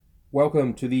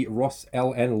Welcome to the Ross,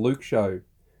 L and Luke show.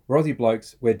 We're Aussie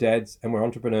blokes, we're dads, and we're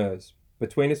entrepreneurs.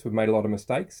 Between us, we've made a lot of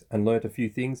mistakes and learnt a few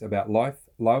things about life,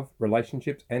 love,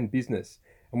 relationships, and business.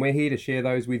 And we're here to share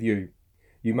those with you.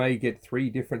 You may get 3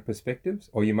 different perspectives,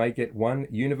 or you may get one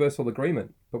universal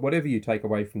agreement. But whatever you take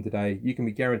away from today, you can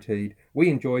be guaranteed we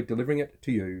enjoyed delivering it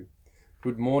to you.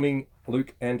 Good morning,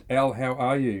 Luke and Al. How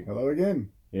are you? Hello again.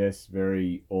 Yes,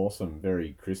 very awesome,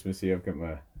 very Christmassy. I've got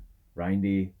my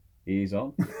reindeer ears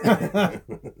on.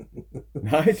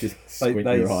 No, just squint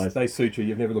your eyes. They suit you.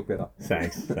 You've never looked better.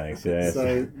 Thanks. Yes.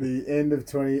 So the end of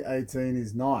 2018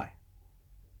 is nigh.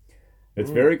 It's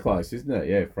very close, isn't it?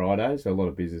 Yeah, Friday. So a lot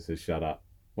of businesses shut up.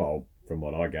 Well, from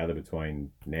what I gather,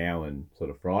 between now and sort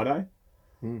of Friday,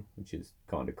 which is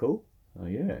kind of cool. Oh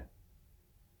yeah,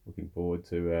 looking forward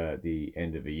to the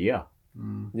end of the year.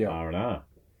 Yeah. R&R.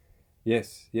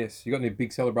 Yes. You got any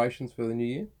big celebrations for the new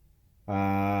year?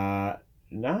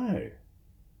 No,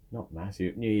 not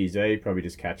massive. New Year's Eve, probably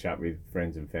just catch up with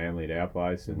friends and family at our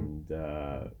place, and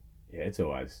yeah, it's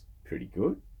always pretty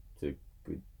good. It's a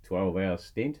good 12-hour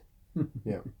stint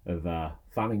of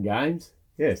fun and games.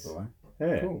 Yes. Right.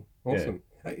 Yeah. Cool. Awesome.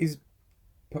 Is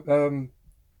New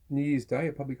Year's Day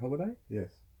a public holiday?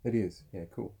 Yes. It is. Yeah,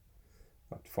 cool.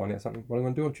 I'll have to find out something. What I'm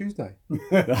going to do on Tuesday.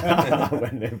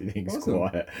 When everything's Awesome.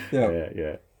 quiet. Yeah.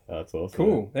 Yeah. That's awesome.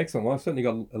 Cool. Excellent. Well, I've certainly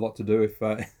got a lot to do if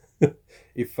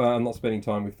I'm not spending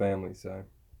time with family. So,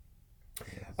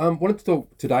 wanted to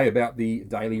talk today about the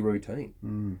daily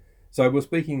routine. So we were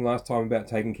speaking last time about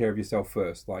taking care of yourself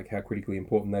first, like how critically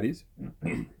important that is,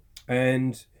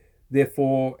 and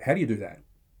therefore, how do you do that?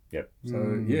 Yep.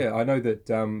 So yeah, I know that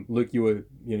Luke,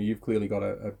 you've clearly got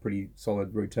a pretty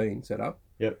solid routine set up.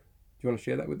 Yep. Do you want to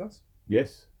share that with us?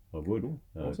 Yes, I would.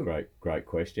 Awesome. Great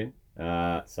question.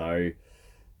 So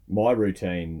my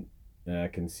routine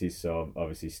consists of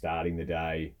obviously starting the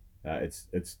day.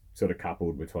 It's sort of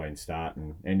coupled between start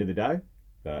and end of the day,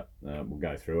 but we'll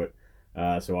go through it.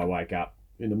 So I wake up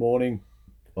in the morning.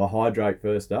 I hydrate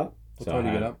first up. What time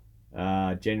do you get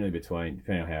up? Generally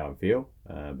depending on how I feel,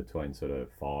 between sort of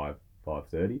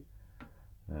 5:30.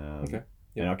 Okay.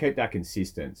 And I keep that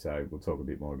consistent, so we'll talk a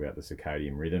bit more about the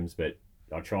circadian rhythms, but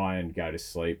I try and go to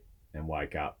sleep and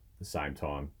wake up the same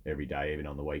time every day, even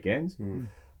on the weekends.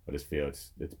 I just feel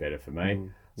it's better for me.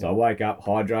 So I wake up,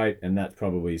 hydrate, and that's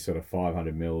probably sort of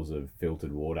 500 mils of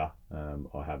filtered water.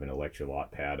 I have an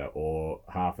electrolyte powder or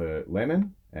half a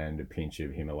lemon and a pinch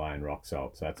of Himalayan rock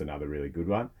salt. So that's another really good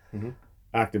one.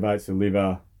 Activates the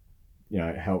liver,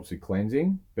 it helps with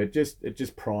cleansing, but it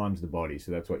just primes the body.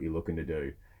 So that's what you're looking to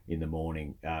do in the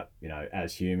morning.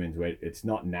 As humans, it's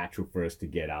not natural for us to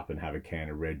get up and have a can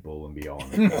of Red Bull and be on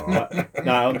it, all right?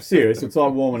 No, I'm serious. It's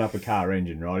like warming up a car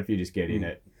engine, right? If you just get in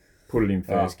it, put it in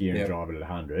first gear and drive it at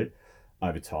 100,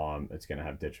 over time, it's going to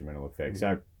have detrimental effects.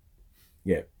 So,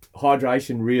 yeah,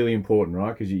 hydration really important,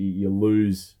 right? Because you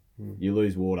lose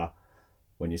water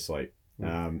when you sleep.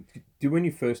 When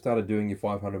you first started doing your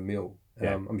 500 mil,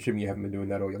 I'm assuming you haven't been doing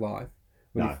that all your life.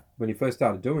 When you first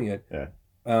started doing it,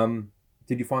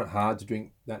 did you find it hard to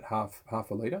drink that half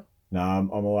a litre? No,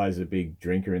 I'm always a big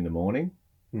drinker in the morning.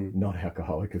 Not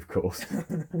alcoholic, of course.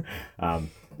 I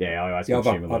always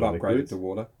consume a lot of liquids. I've upgraded to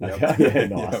water. Yeah,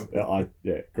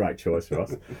 nice. Great choice,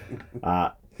 Ross.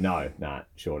 No,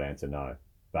 short answer, no.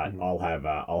 But I'll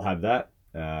have that,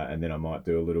 and then I might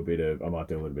do a little bit of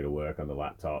work on the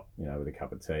laptop, with a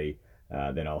cup of tea.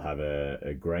 Then I'll have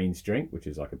a greens drink, which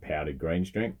is like a powdered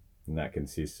greens drink, and that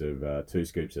consists of 2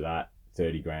 scoops of that,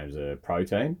 30 grams of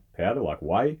protein powder, like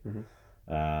whey,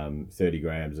 30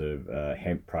 grams of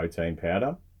hemp protein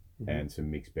powder, and some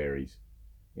mixed berries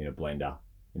in a blender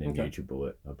in a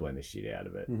NutriBullet. I blend the shit out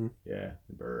of it. Yeah.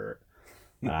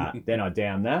 Then I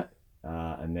down that,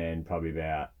 and then probably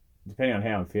about, depending on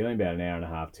how I'm feeling, about an hour and a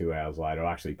half, 2 hours later,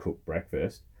 I actually cook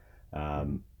breakfast,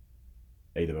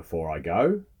 either before I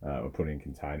go or put it in a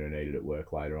container and eat it at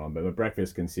work later on. But my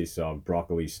breakfast consists of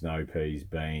broccoli, snow peas,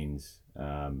 beans.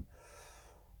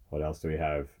 What else do we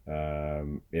have?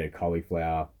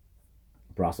 Cauliflower,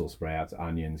 Brussels sprouts,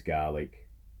 onions, garlic,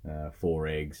 4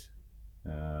 eggs,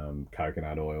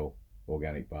 coconut oil,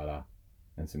 organic butter,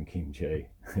 and some kimchi.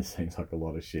 It seems like a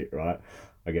lot of shit, right?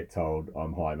 I get told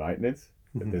I'm high maintenance,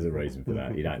 but there's a reason for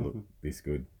that. You don't look this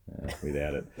good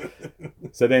without it.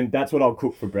 So then that's what I'll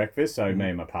cook for breakfast. So me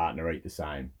and my partner eat the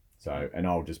same. And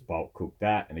I'll just bulk cook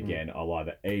that. And again, I'll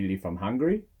either eat it if I'm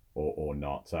hungry or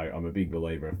not. So I'm a big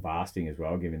believer of fasting as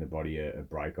well, giving the body a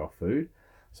break off food.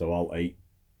 So I'll eat,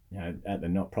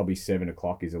 probably 7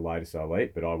 o'clock is the latest I'll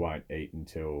eat, but I won't eat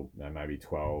until maybe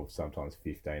 12, sometimes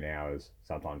 15 hours,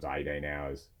 sometimes 18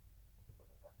 hours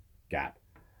gap.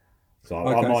 So I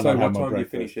might So not have what my time do you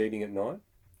breakfast. finish eating at night?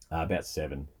 About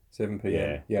 7. 7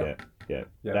 p.m. Yeah. Yeah.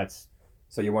 That's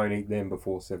So you won't eat them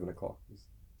before 7 o'clock.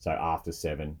 so after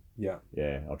 7. Yeah.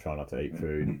 Yeah, I'll try not to eat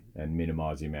food and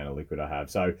minimise the amount of liquid I have.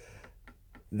 So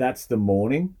that's the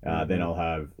morning. Then I'll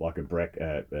have like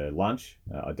a lunch.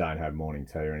 I don't have morning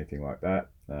tea or anything like that.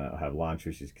 I have lunch,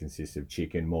 which consists of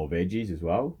chicken, more veggies as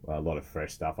well. A lot of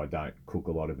fresh stuff. I don't cook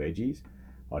a lot of veggies.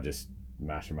 I just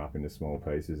mash them up into small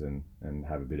pieces and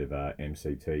have a bit of a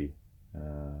MCT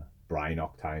brain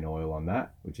octane oil on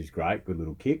that, which is great. Good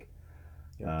little kick.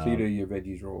 So you do your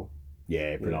veggies raw.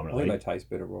 Yeah, predominantly. I think they taste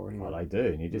better raw anyway. Well, they do,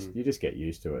 and you just get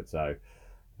used to it. So,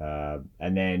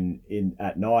 and then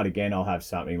at night again, I'll have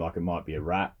something like it might be a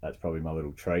wrap. That's probably my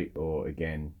little treat, or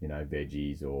again,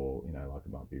 veggies, or like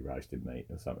it might be roasted meat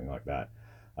or something like that.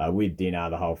 With dinner,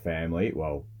 the whole family,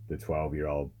 well, the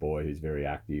 12-year-old boy who's very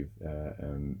active,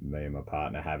 and me and my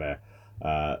partner have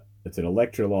it's an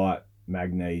electrolyte,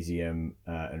 magnesium,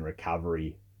 and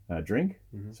recovery drink.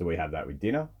 So we have that with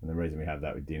dinner, and the reason we have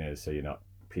that with dinner is so you're not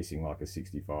pissing like a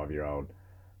 65-year-old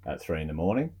at 3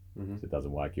 a.m, so it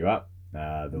doesn't wake you up.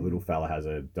 The little fella has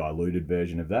a diluted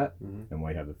version of that, and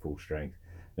we have the full strength.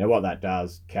 Now what that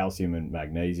does, calcium and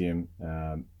magnesium,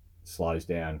 slows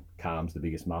down, calms the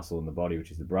biggest muscle in the body,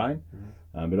 which is the brain,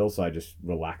 but also just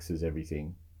relaxes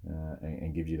everything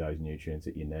and gives you those nutrients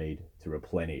that you need to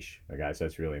replenish. Okay, so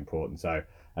that's really important. So,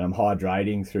 and I'm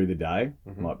hydrating through the day.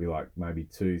 Might be like maybe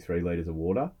 2-3 liters of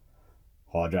water.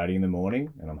 Hydrating in the morning,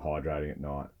 and I'm hydrating at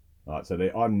night. Right, so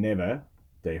I'm never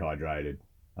dehydrated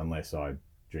unless I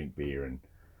drink beer and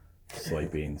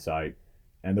sleep in. So,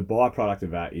 and the byproduct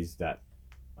of that is that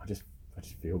I just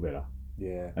feel better.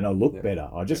 Yeah. And I look better.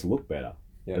 I just look better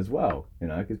Yeah. as well.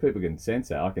 Because people can sense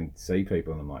that. I can see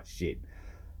people, and I'm like, shit.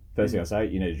 First thing I say,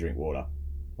 you need to drink water.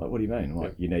 Like, what do you mean? I'm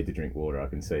like, you need to drink water. I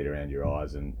can see it around your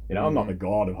eyes, and I'm not the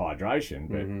god of hydration,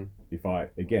 but if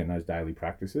those daily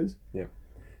practices. Yeah.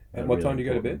 And what time do you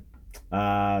go to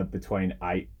bed? Between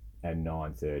 8 and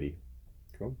 9:30.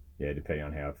 Cool. Yeah, depending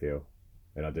on how I feel.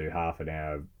 And I do half an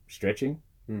hour of stretching.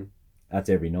 That's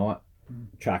every night.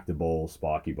 Tractor balls,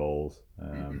 spiky balls.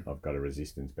 I've got a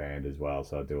resistance band as well,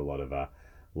 so I do a lot of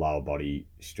lower body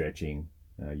stretching,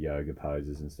 yoga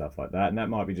poses and stuff like that. And that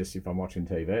might be just if I'm watching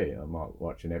TV. I might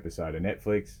watch an episode of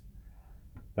Netflix,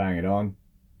 bang it on,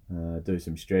 do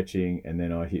some stretching, and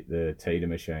then I hit the Tita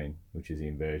machine, which is the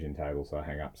inversion table. So I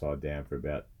hang upside down for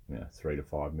about 3 to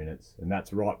 5 minutes, and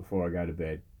that's right before I go to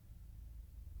bed.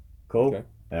 Cool. Okay.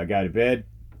 I go to bed.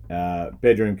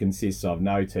 Bedroom consists of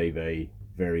no TV,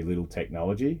 very little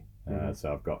technology.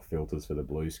 So I've got filters for the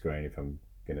blue screen if I'm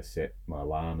going to set my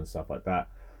alarm and stuff like that.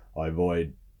 I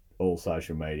avoid all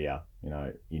social media,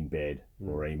 in bed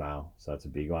or email. So that's a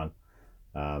big one.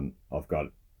 I've got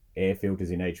air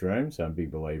filters in each room, so I'm a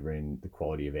big believer in the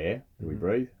quality of air that we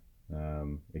breathe.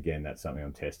 Again, that's something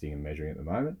I'm testing and measuring at the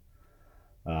moment.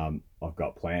 I've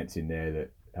got plants in there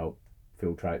that help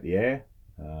filtrate the air.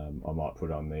 I might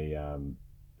put on the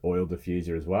oil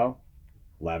diffuser as well.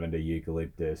 Lavender,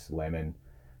 eucalyptus, lemon,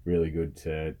 really good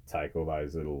to take all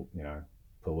those little,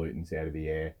 pollutants out of the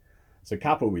air. So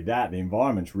coupled with that, the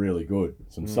environment's really good.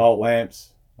 Some salt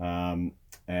lamps,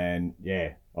 and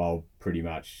yeah, I'll pretty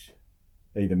much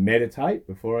either meditate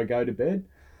before I go to bed,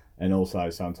 and also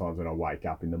sometimes when I wake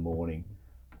up in the morning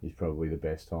is probably the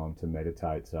best time to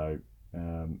meditate. So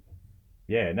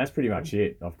yeah, and that's pretty much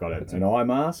it. I've got an eye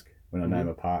mask when I know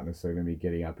my partner's still going to be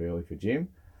getting up early for gym,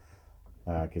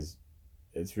 because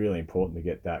it's really important to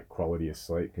get that quality of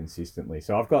sleep consistently.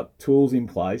 So I've got tools in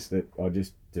place that I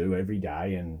just do every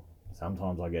day, and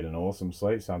sometimes I get an awesome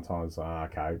sleep. Sometimes,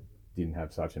 didn't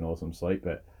have such an awesome sleep,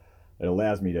 but it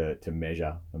allows me to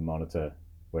measure and monitor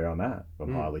where I'm at. If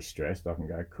I'm highly stressed, I can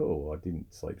go, cool, I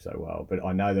didn't sleep so well, but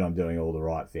I know that I'm doing all the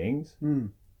right things.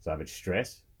 So if it's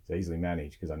stress, it's easily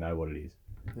managed because I know what it is.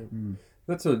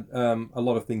 That's a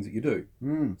lot of things that you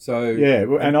do. So yeah,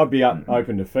 and I'd be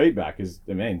open to feedback, because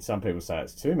some people say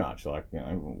it's too much. Like,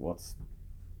 what's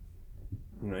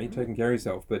you're taking care of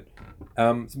yourself. But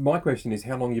so my question is,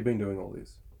 how long have you been doing all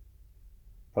this?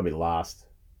 probably last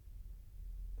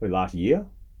year.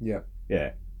 Yeah.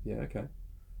 Yeah. Yeah. Okay.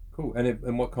 Cool.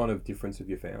 And what kind of difference have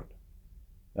you found?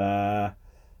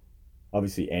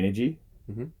 Obviously energy,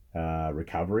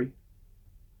 recovery.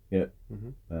 Yeah.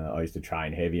 I used to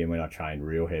train heavy, and when I trained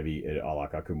real heavy, I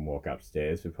couldn't walk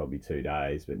upstairs for probably 2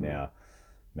 days. But now,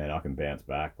 man, I can bounce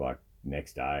back like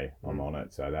next day. I'm on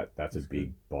it. So that's a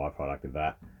big byproduct of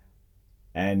that.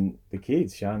 And the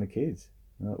kids, showing the kids,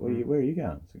 where are you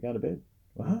going? So go to bed.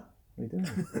 What? What are you doing?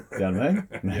 You know what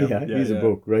I mean? Here's a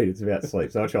book. Read. It's about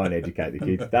sleep. So I try and educate the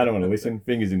kids. They don't want to listen.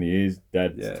 Fingers in the ears.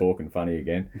 Dad's talking funny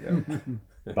again.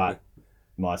 But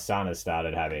my son has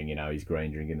started having, his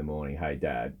green drink in the morning. Hey,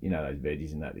 Dad, those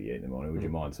veggies and that you eat in the morning. Would you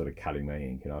mind sort of cutting me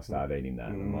in? Can I start eating that?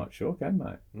 And I'm like, sure, okay,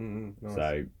 mate. Nice.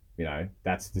 So,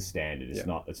 that's the standard.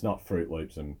 It's not Fruit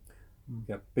Loops and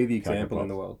Yep. Be the Cocoa example in Puffs.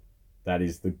 the world. That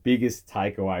is the biggest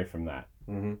takeaway from that.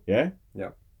 Mm-hmm. Yeah?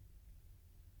 Yep.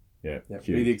 Yeah. Yep.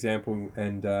 Huge. Be the example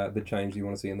and the change you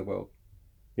want to see in the world.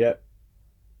 Yep.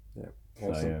 Yeah.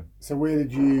 So, Awesome. yeah. So where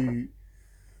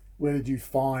did you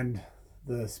find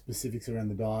the specifics around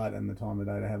the diet and the time of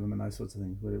day to have them and those sorts of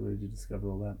things? Where did you discover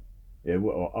all that? Yeah,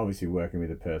 well, obviously working with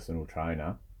a personal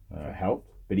trainer helped,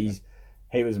 but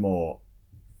he was more,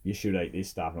 you should eat this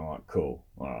stuff, and I'm like, cool,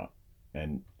 all right,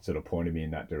 and sort of pointed me in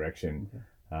that direction.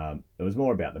 Okay. It was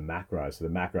more about the macros. So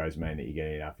the macros mean that you're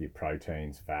getting enough of your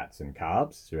proteins, fats, and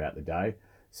carbs throughout the day.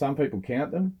 Some people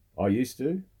count them. I used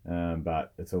to,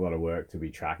 but it's a lot of work to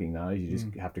be tracking those. You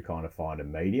just have to kind of find a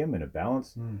medium and a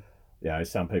balance.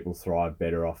 Some people thrive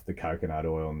better off the coconut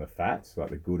oil and the fats, like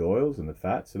the good oils and the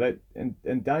fats. So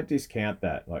and don't discount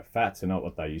that. Like, fats are not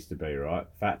what they used to be, right?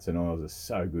 Fats and oils are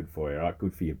so good for you, right?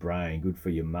 Good for your brain, good for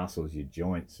your muscles, your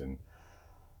joints, and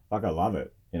like, I love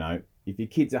it. If your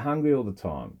kids are hungry all the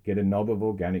time, get a knob of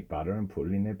organic butter and put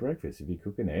it in their breakfast. If you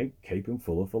cook an egg, keep them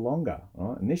fuller for longer,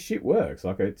 right? And this shit works.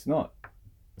 Like, it's not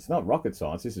rocket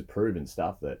science. This is proven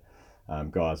stuff that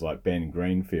guys like Ben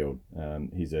Greenfield,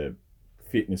 he's a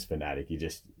fitness fanatic. He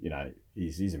just,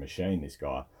 he's a machine, this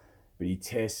guy. But he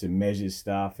tests and measures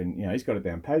stuff, and he's got it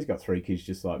down pat. He's got 3 kids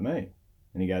just like me,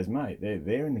 and he goes, mate,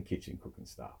 they're in the kitchen cooking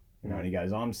stuff, and he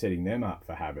goes, I'm setting them up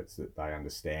for habits that they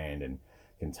understand and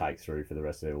can take through for the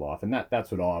rest of their life. And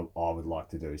that's what I would like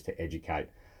to do, is to educate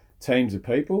teams of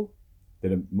people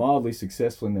that are mildly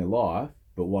successful in their life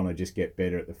but want to just get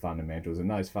better at the fundamentals.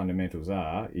 And those fundamentals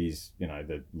is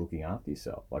the looking after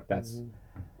yourself. Like,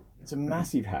 it's a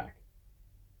massive hack.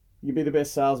 You can be the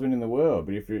best salesman in the world,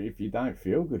 but if you don't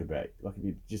feel good about it, like, if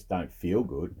you just don't feel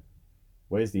good,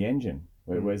 where's the engine?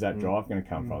 Where's that drive going to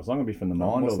come from? It's not going to be from the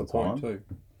mind all the time. What's the point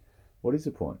too? What is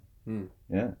the point?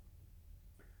 Yeah.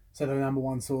 So the number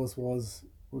one source was,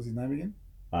 what was his name again?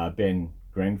 Ben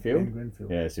Greenfield. Ben Greenfield.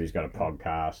 Yeah, so he's got a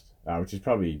podcast, which is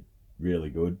probably really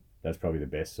good. That's probably the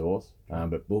best source.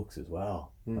 But books as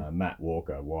well. Matt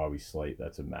Walker, Why We Sleep.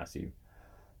 That's a massive,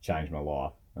 changed my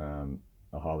life.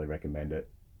 I highly recommend it.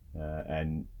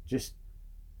 And just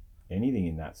anything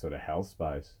in that sort of health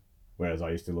space. Whereas I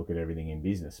used to look at everything in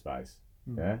business space.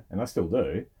 Yeah, and I still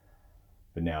do.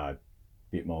 But now a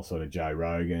bit more sort of Joe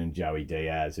Rogan, Joey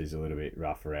Diaz, who's a little bit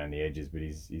rough around the edges, but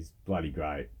he's bloody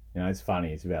great. It's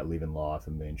funny. It's about living life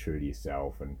and being true to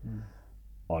yourself and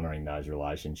honouring those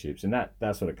relationships. And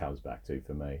that's what it comes back to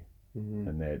for me,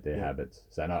 and their habits.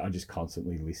 So I just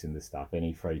constantly listen to stuff,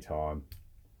 any free time,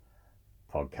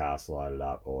 podcasts loaded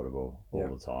up, Audible,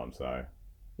 all the time. So,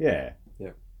 yeah.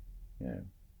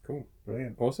 Cool.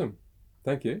 Brilliant. Awesome.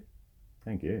 Thank you.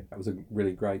 Thank you. That was a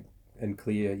really great and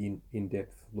clear,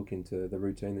 in-depth look into the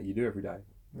routine that you do every day.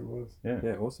 It was. Yeah.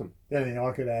 Yeah, awesome. The only thing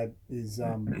I could add is,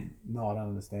 no, I don't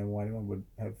understand why anyone would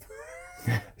have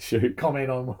Shoot.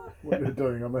 comment on what you're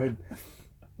doing. I mean,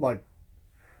 like,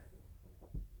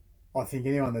 I think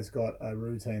anyone that's got a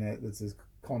routine that's as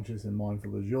conscious and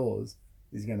mindful as yours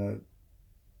is going to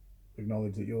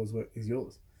acknowledge that yours is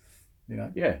yours.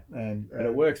 Yeah. And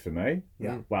it works for me.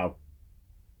 Yeah. Well,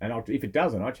 and if it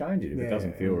doesn't, I change it. If it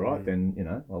doesn't feel right,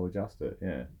 then I'll adjust it.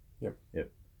 Yeah.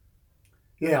 Yep.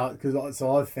 Yeah, because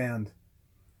I've found,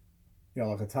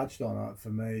 like I touched on it. For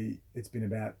me, it's been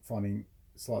about finding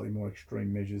slightly more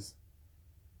extreme measures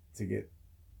to get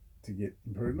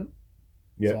improvement.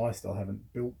 Yeah. So I still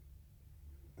haven't built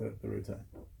the routine.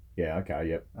 Yeah. Okay.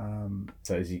 Yep.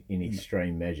 So in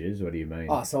extreme measures, what do you mean?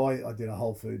 So I did a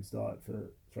whole foods diet for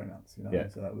 3 months. Yeah.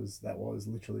 So that was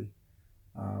literally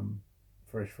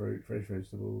fresh fruit, fresh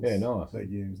vegetables. Yeah, nice.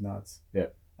 Legumes, nuts.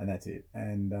 Yep. And that's it.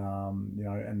 And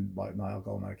and like no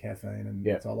alcohol, no caffeine, and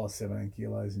Yep. so I lost 17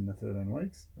 kilos in the 13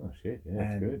 weeks. Oh shit! Yeah,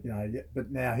 that's And good.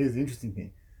 but now here's the interesting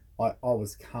thing. I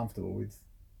was comfortable with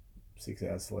 6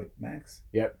 hours sleep max.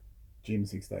 Yep. Gym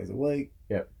 6 days a week.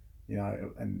 Yep.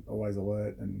 And always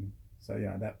alert, and so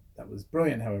that was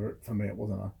brilliant. However, for me, it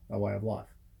wasn't a way of life.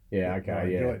 Yeah. that I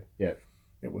Okay. Yeah. enjoyed. Yeah.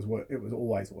 It was work. It was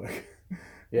always work.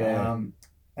 Yeah.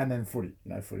 And then footy.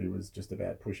 Footy was just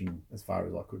about pushing as far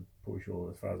as I could push,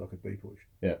 or as far as I could be pushed.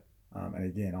 Yeah. And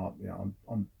again,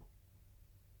 I'm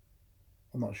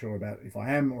not sure about if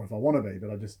I am or if I want to be,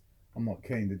 but I'm not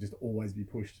keen to just always be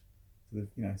pushed to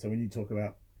the So when you talk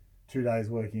about 2 days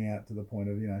working out to the point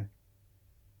of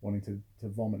wanting to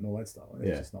vomit and all that stuff,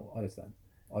 it's just not.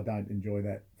 I don't enjoy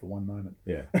that for one moment.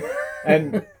 Yeah.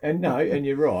 And no, and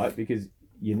you're right, because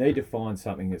you need to find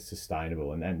something that's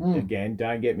sustainable. And then again,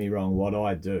 don't get me wrong, what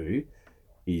I do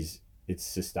is it's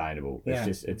sustainable. Yeah.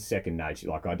 It's second nature.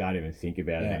 Like I don't even think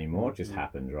about it Yeah. anymore. It just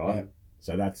happens, right? Yeah.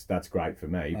 So that's great for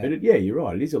me. Yeah. But you're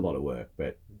right. It is a lot of work,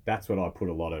 but that's what I put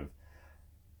a lot of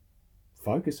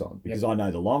focus on, because I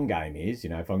know the long game is,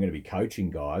 if I'm going to be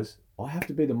coaching guys, I have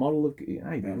to be the model of,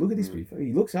 hey, look at this.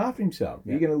 He looks after himself.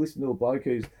 You're going to listen to a bloke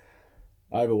who's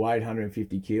overweight,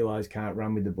 150 kilos, can't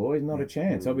run with the boys? Not a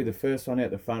chance. I'll be the first one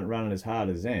out the front running as hard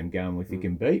as them, going, well, if you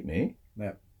can beat me,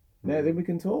 now then we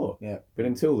can talk. Yeah. But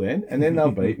until then, and then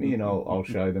they'll beat me, and I'll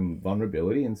show them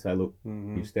vulnerability and say, look,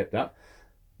 you've stepped up.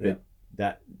 But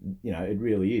that, it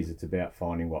really is. It's about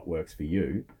finding what works for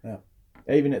you. Yeah.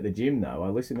 Even at the gym, though, I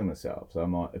listen to myself.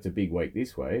 So it's a big week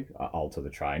this week. I alter the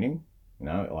training.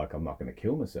 Like I'm not going to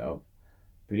kill myself.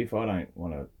 But if I don't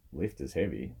want to lift as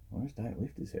heavy, I just don't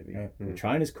lift as heavy. Yeah. The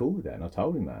trainer's cool with that, and I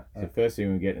told him that. So first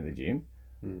thing we get in the gym,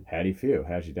 how do you feel?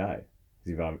 How's your day?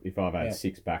 Because if I've had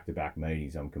 6 back-to-back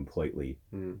meetings, I'm completely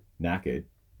knackered.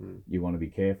 You want to be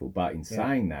careful. But in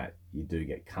saying that, you do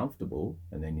get comfortable,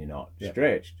 and then you're not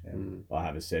stretched. I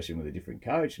have a session with a different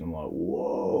coach, and I'm like,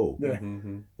 whoa,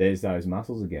 there's those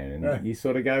muscles again. And you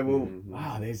sort of go,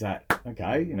 well, there's that,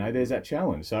 okay, there's that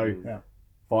challenge. So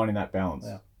finding that balance.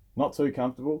 Yeah. Not too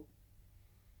comfortable,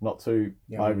 not too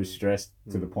overstressed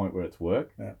to the point where it's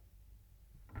work. Yeah.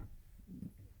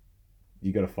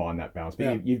 You got to find that balance.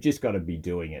 But you've just got to be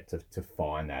doing it to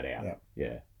find that out.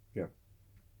 Yeah.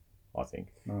 I think.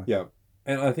 Nice. Yeah.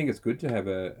 And I think it's good to have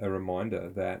a reminder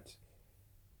that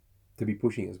to be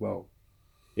pushing as well.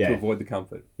 Yeah. To avoid the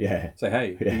comfort. Yeah. Say,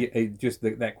 hey, just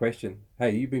that question.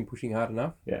 Hey, you've been pushing hard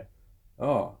enough? Yeah.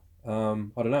 Oh, I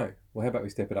don't know. Well, how about we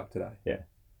step it up today? Yeah.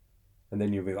 And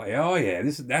then you'll be like, oh yeah,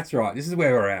 that's right. This is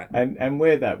where we're at. And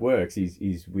where that works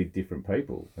is with different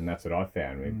people, and that's what I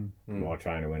found. When my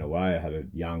trainer went away, I had a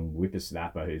young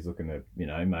whippersnapper who's looking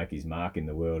to make his mark in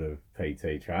the world of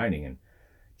PT training, and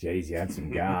geez, he had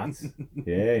some guts.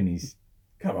 And he's,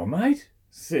 come on, mate.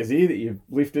 Says here that you've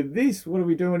lifted this. What are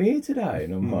we doing here today?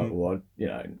 And I'm like, what?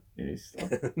 And he's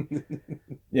like,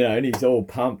 and he's all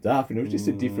pumped up, and it was just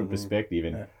a different perspective.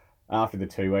 And after the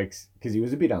 2 weeks, because he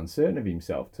was a bit uncertain of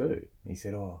himself too, he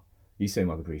said, oh, you seem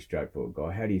like a pretty straightforward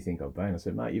guy. How do you think I've been? I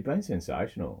said, mate, you've been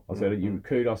sensational. I said,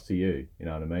 kudos to you. You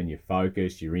know what I mean? You're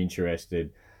focused, you're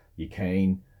interested, you're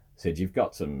keen. I said, you've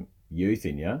got some youth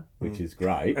in you, which is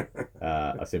great.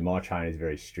 I said, my trainer's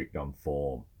very strict on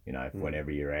form, whenever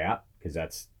you're out, because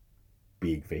that's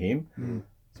big for him.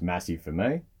 It's massive for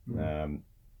me.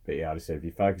 But yeah, I just said, if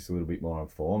you focus a little bit more on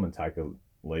form and take a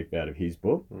leap out of his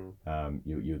book,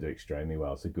 you'll do extremely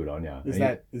well. So good on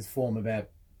you. Is form about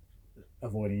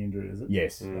avoiding injury, is it?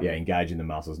 Yes. Yeah, engaging the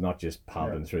muscles, not just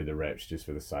pumping through the reps just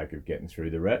for the sake of getting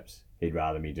through the reps. He'd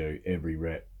rather me do every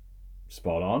rep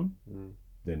spot on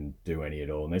than do any at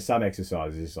all. And there's some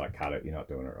exercises just like, cut it, you're not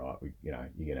doing it right.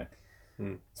 You're gonna.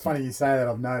 It's funny you say that.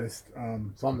 I've noticed.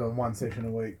 So I'm doing 1 session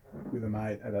a week with a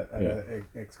mate at a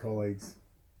ex-colleague's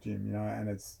gym, and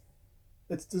it's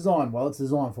designed well. It's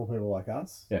designed for people like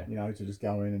us, to just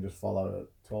go in and just follow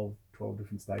 12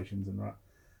 different stations and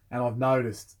I've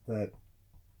noticed that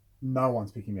no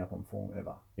one's picking me up on form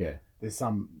ever. Yeah. There's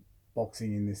some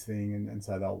boxing in this thing, and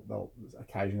so they'll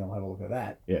occasionally have a look at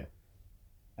that. Yeah.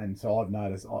 And so I've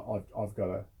noticed I've got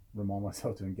to remind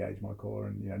myself to engage my core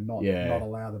and not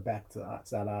allow the back to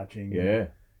start arching. Yeah.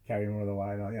 Carry more of the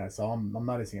weight. So I'm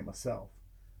noticing it myself,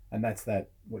 and that's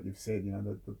what you've said.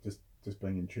 Just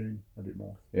being in tune a bit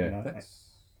more. Yeah.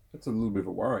 That's a little bit of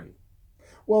a worry.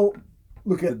 Well,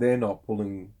 look that they're not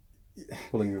pulling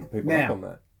people now, up on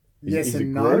that. Is it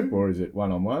and group no, or is it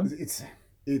one-on-one?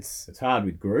 It's hard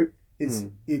with group.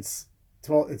 It's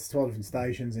 12 different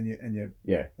stations, and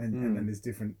there's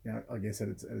different. I guess at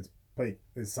its peak,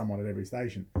 there's someone at every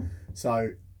station. So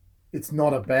it's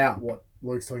not about what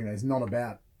Luke's talking about. It's not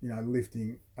about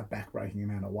lifting a back-breaking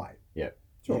amount of weight. Yeah,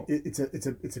 sure.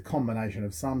 It's a combination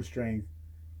of some strength,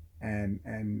 and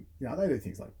they do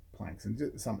things like planks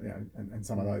and some and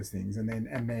some of those things, and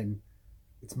then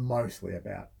it's mostly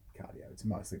about cardio. It's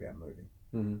mostly about moving.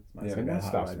 And that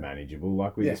stuff's manageable,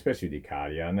 like especially with your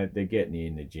cardio, and they're getting you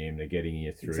in the gym, they're getting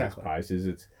you through its paces.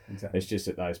 It's just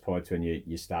at those points when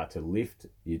you start to lift,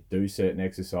 you do certain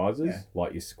exercises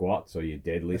like your squats or your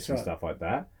deadlifts and stuff like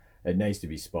that. It needs to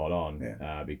be spot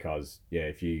on because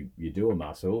if you do a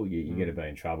muscle, you're going to be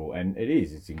in trouble, and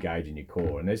it's engaging your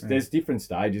core, and there's different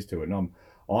stages to it. And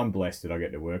I'm blessed that I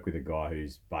get to work with a guy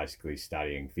who's basically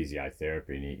studying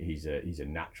physiotherapy, and he's a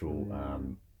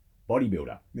natural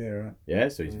bodybuilder. Yeah, right. Yeah,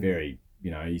 so he's very,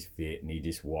 he's fit, and he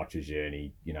just watches you, and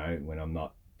he, when I'm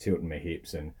not tilting my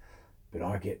hips, but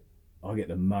I get I get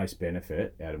the most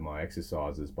benefit out of my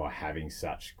exercises by having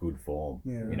such good form.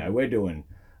 Yeah. You know, we're doing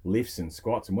lifts and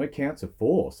squats and we're counts of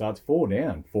 4. So it's 4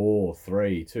 down, 4,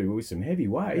 3, 2 with some heavy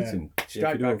weights Yeah. and Yeah, if straight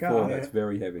you're doing back four, up. that's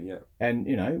very heavy. Yeah. And,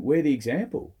 you know, we're the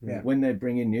example. Yeah. When they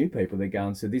bring in new people, they're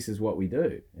going, so this is what we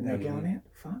do. And they're Yeah. going, out,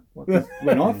 fuck. What the-"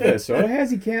 When I first saw it,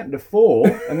 how's he counting to 4?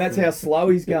 And that's how slow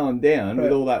he's going down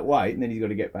with all that weight. And then he's got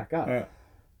to get back up. Yeah.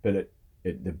 But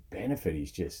the benefit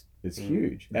is just, it's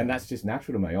huge. And that's just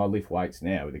natural to me. I lift weights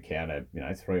now with a count of, you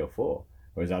know, 3 or 4.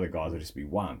 Whereas other guys will just be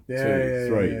 1, 2,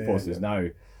 3. Of course, there's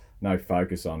no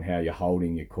focus on how you're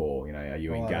holding your core. You know, are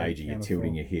you engaging, you're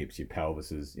tilting your hips, your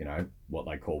pelvis is, you know, what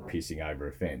they call pissing over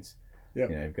a fence. Yep.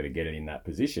 You know, you've got to get it in that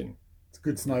position. It's a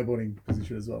good snowboarding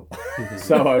position as well.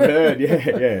 So I've heard,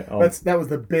 yeah. That was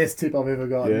the best tip I've ever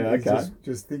got. Yeah, okay.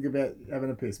 Just think about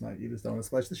having a piss, mate. You just don't want to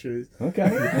splash the shoes.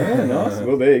 Okay, yeah, nice.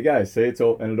 Well, there you go. See, it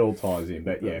all ties in.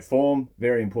 But yeah, form,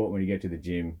 very important when you get to the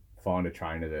gym. Find a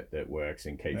trainer that works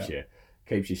and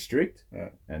keeps you strict.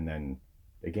 Yeah. And then,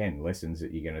 again, lessons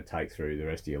that you're going to take through the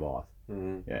rest of your life.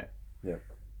 Yeah.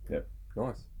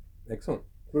 Nice. Excellent.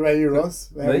 What about you,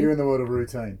 Ross? How are Me? you in the world of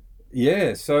routine?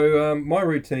 Yeah, so my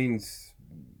routine's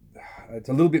it's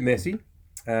a little bit messy,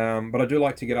 but I do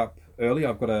like to get up early.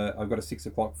 I've got a 6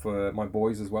 o'clock for my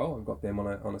boys as well. I've got them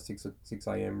on a 6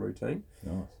 a.m. routine.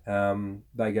 Nice.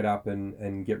 They get up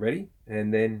and get ready,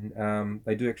 and then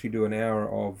they do actually do an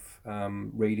hour of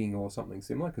reading or something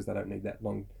similar because they don't need that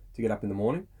long to get up in the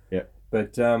morning. Yeah.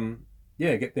 But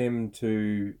get them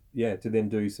to then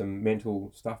do some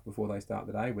mental stuff before they start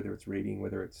the day, whether it's reading,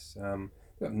 whether it's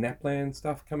got NAPLAN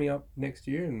stuff coming up next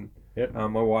year, and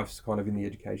my wife's kind of in the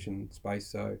education space,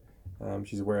 so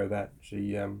she's aware of that.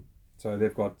 She so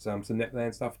they've got some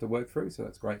NAPLAN stuff to work through, so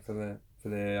that's great for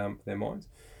their minds.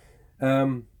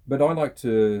 But I like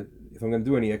to, if I'm going to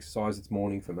do any exercise, it's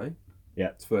morning for me. Yeah,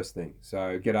 it's first thing.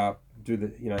 So get up, do the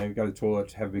go to the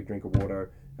toilet, have a big drink of water,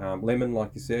 lemon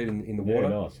like you said in the water.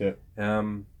 Nice. Yeah.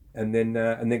 And then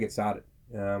get started.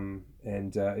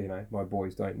 My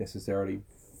boys don't necessarily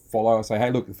follow. I say,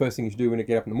 hey, look, the first thing you should do when you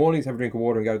get up in the morning is have a drink of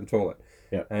water and go to the toilet.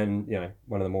 Yeah. And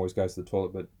one of them always goes to the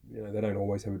toilet, but they don't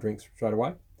always have a drink straight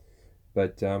away.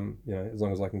 But as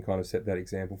long as I can kind of set that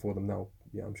example for them,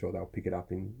 I'm sure they'll pick it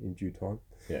up in due time.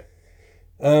 Yeah.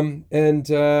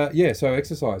 So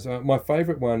exercise. My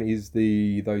favourite one is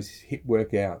those HIIT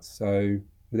workouts. So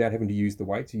without having to use the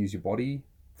weights, you use your body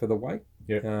for the weight.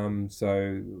 Yeah.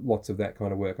 So lots of that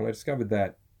kind of work, and I discovered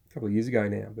that a couple of years ago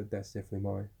now. But that's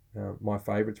definitely my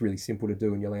favourite. It's really simple to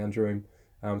do in your lounge room.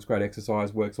 It's great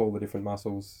exercise, works all the different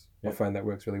muscles. Yep. I find that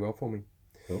works really well for me.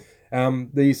 Cool.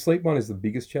 The sleep one is the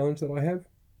biggest challenge that I have.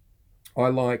 I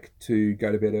like to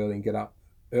go to bed early and get up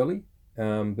early,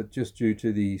 but just due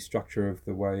to the structure of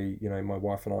the way my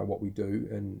wife and I, what we do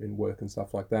and work and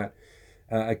stuff like that,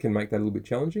 it can make that a little bit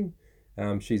challenging.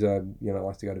 She's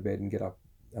likes to go to bed and get up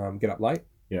late.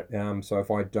 Yeah. So if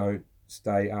I don't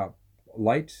stay up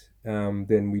late,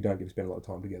 then we don't get to spend a lot of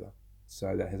time together.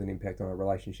 So that has an impact on our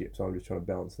relationship. So I'm just trying to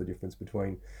balance the difference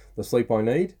between the sleep I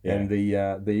need and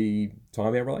the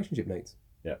time our relationship needs.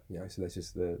 Yeah. So that's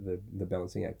just the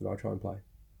balancing act that I try and play.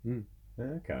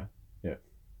 Okay. Yeah.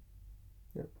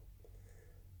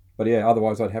 But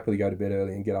otherwise I'd happily go to bed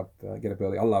early and get up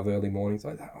early. I love early mornings.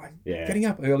 Getting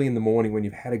up early in the morning when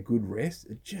you've had a good rest,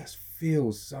 it just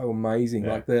feels so amazing.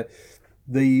 Yeah. Like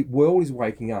the world is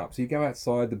waking up. So you go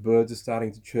outside, the birds are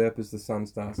starting to chirp as the sun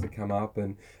starts to come up,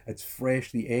 and it's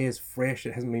fresh. The air's fresh.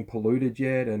 It hasn't been polluted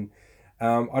yet, and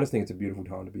I just think it's a beautiful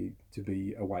time to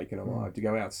be awake and alive. To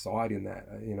go outside in that,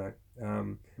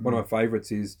 one of my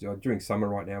favourites is during summer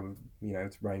right now.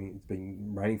 It's raining. It's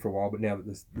been raining for a while, but now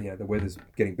that the weather's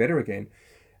getting better again.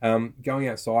 Going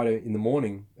outside in the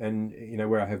morning, and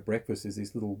where I have breakfast is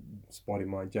this little spot in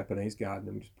my Japanese garden,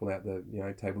 and we just pull out the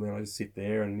table and I just sit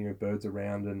there, and birds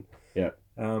around, and I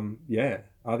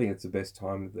think it's the best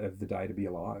time of the day to be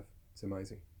alive. It's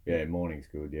amazing. Yeah, morning's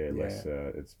good. Yeah, less.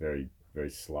 It's very very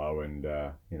slow, and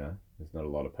there's not a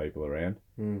lot of people around.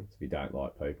 So if you don't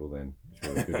like people, then it's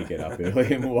really good to get up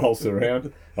early and waltz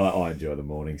around. I enjoy the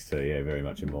mornings too. Yeah, very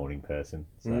much a morning person.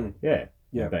 So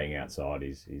being outside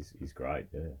is great.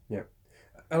 Yeah.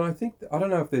 And I think, I don't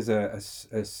know if there's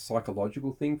a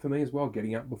psychological thing for me as well,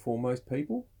 getting up before most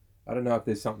people. I don't know if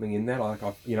there's something in that. Like,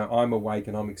 I'm awake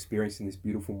and I'm experiencing this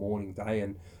beautiful morning day,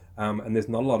 and there's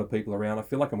not a lot of people around. I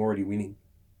feel like I'm already winning.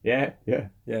 Yeah. Yeah,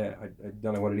 I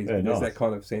don't know what it is, but there's that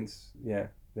kind of sense,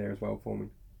 there as well for me.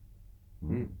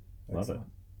 Love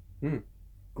it.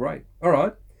 Great. All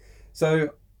right. So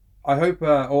I hope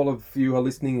all of you who are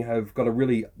listening have got a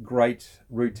really great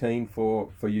routine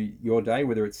for your day,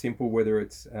 whether it's simple, whether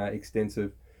it's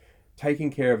extensive.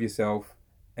 Taking care of yourself,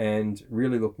 and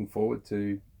really looking forward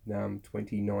to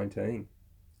 2019.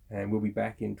 And we'll be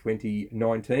back in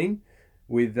 2019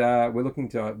 with we're looking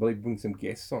to, I believe, bring some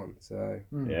guests on. So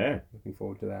Yeah. looking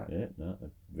forward to that. Yeah. No,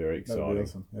 very That'd exciting. be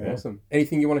awesome. Yeah. Awesome.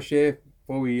 Anything you want to share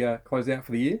before we close out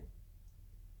for the year?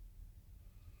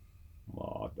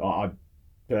 Well, I'd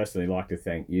personally like to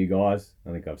thank you guys.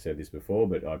 I think I've said this before,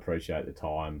 but I appreciate the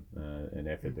time and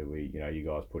effort that you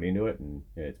guys put into it, and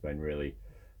yeah, it's been really,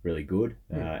 really good.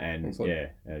 And excellent. yeah,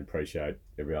 and appreciate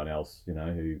everyone else,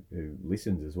 who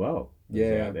listens as well. who's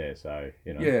Yeah. out there. So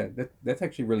Yeah, that's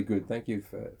actually really good. Thank you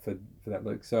for that,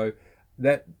 Luke. So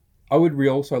that I would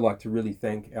also like to really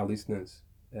thank our listeners.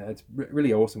 It's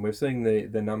really awesome. We're seeing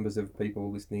the numbers of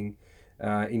people listening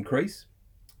increase,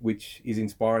 which is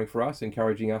inspiring for us,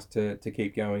 encouraging us to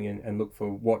keep going and look for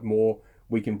what more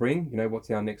we can bring. What's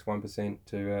our next 1%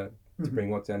 to bring?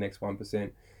 What's our next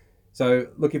 1%? So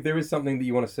look, if there is something that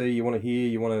you want to see, you want to hear,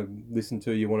 you want to listen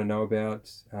to, you want to know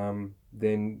about,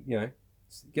 then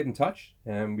get in touch,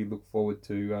 and we look forward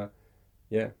to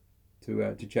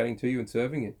chatting to you and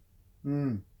serving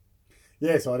you.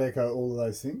 Yes, I'd echo all of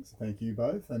those things. Thank you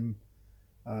both, and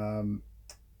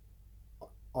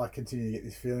I continue to get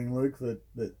this feeling, Luke,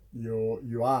 that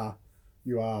you are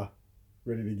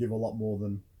ready to give a lot more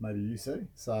than maybe you see.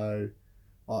 So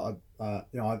I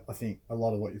think a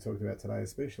lot of what you talked about today,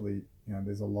 especially,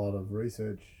 there's a lot of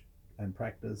research and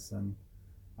practice, and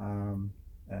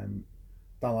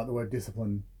don't like the word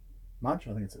discipline much.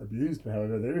 I think it's abused, but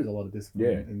however, there is a lot of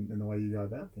discipline in the way you go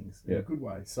about things in a good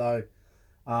way. So,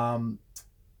 I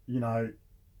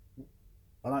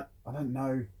don't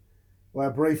know. Well,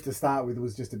 our brief to start with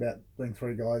was just about being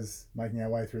three guys making our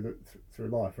way through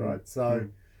life, right? So,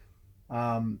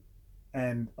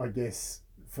 and I guess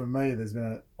for me, there's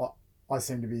been I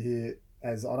seem to be here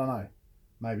as, I don't know,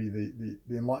 maybe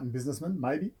the enlightened businessman,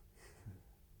 maybe.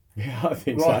 Yeah, I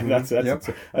think Right. so.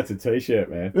 That's a t-shirt,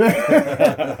 man.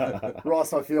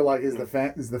 Ross, I feel like is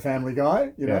the family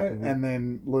guy, Yeah. and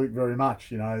then Luke very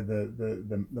much,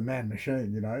 the man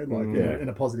machine, in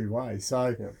a positive way.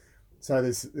 So, so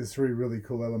there's three really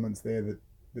cool elements there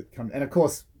that come, and of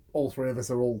course all three of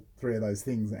us are all three of those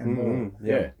things and more.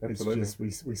 Yeah, absolutely. It's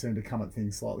just we seem to come at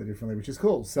things slightly differently, which is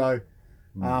cool. So,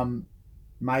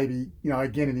 maybe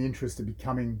again, in the interest of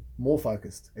becoming more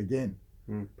focused again.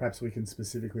 Perhaps we can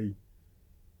specifically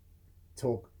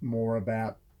talk more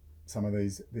about some of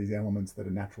these elements that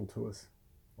are natural to us,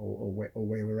 or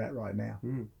where we're at right now.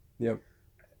 Yep.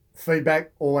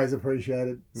 Feedback always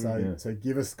appreciated. So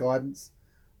give us guidance,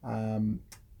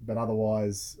 but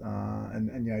otherwise,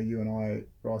 and you and I,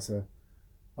 Ross, are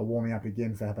warming up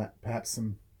again for perhaps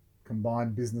some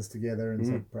combined business together, and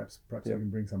so perhaps we can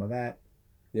bring some of that.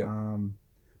 Yeah.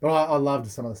 But I loved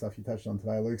some of the stuff you touched on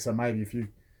today, Luke. So maybe if you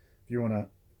want to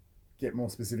get more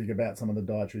specific about some of the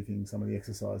dietary things, some of the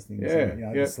exercise things,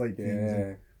 the sleep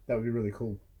things, that would be really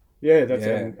cool. Yeah, that's.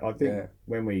 And I think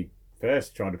when we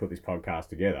first tried to put this podcast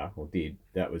together, or did,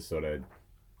 that was sort of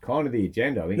kind of the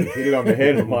agenda. I think you hit it on the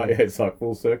head. I'm like, it's like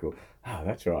full circle. Oh,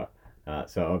 that's right.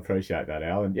 So I appreciate that,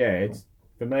 Al. And it's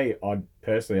for me.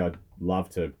 I'd love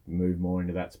to move more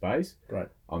into that space. Great.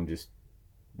 I'm just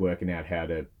working out how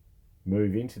to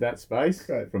move into that space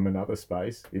from another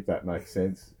space, if that makes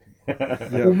sense.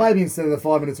 Well, maybe instead of the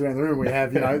 5 minutes around the room, we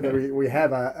have we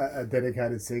have a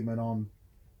dedicated segment on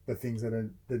the things that are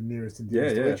the nearest and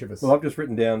dearest to each of us. Well, I've just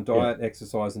written down diet,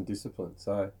 exercise, and discipline.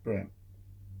 So brilliant.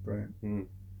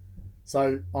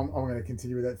 So I'm going to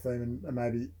continue with that theme, and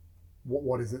maybe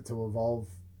what is it to evolve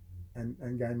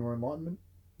and gain more enlightenment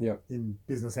in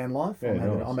business and life.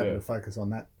 I'm happy to focus on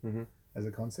that as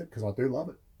a concept, because I do love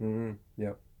it.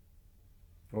 Yep.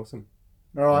 Awesome.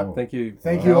 All right. Thank you.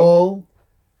 Thank you all.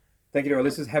 Thank you to our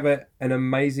listeners. Have an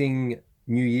amazing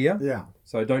new year. Yeah.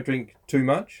 So don't drink too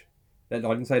much. I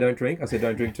didn't say don't drink. I said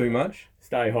don't drink too much.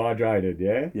 Stay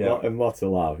hydrated, and lots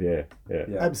of love, yeah.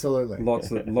 Absolutely.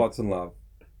 Lots and love.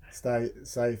 Stay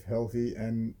safe, healthy,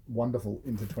 and wonderful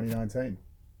into 2019.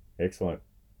 Excellent.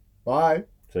 Bye.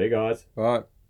 See you guys. Bye.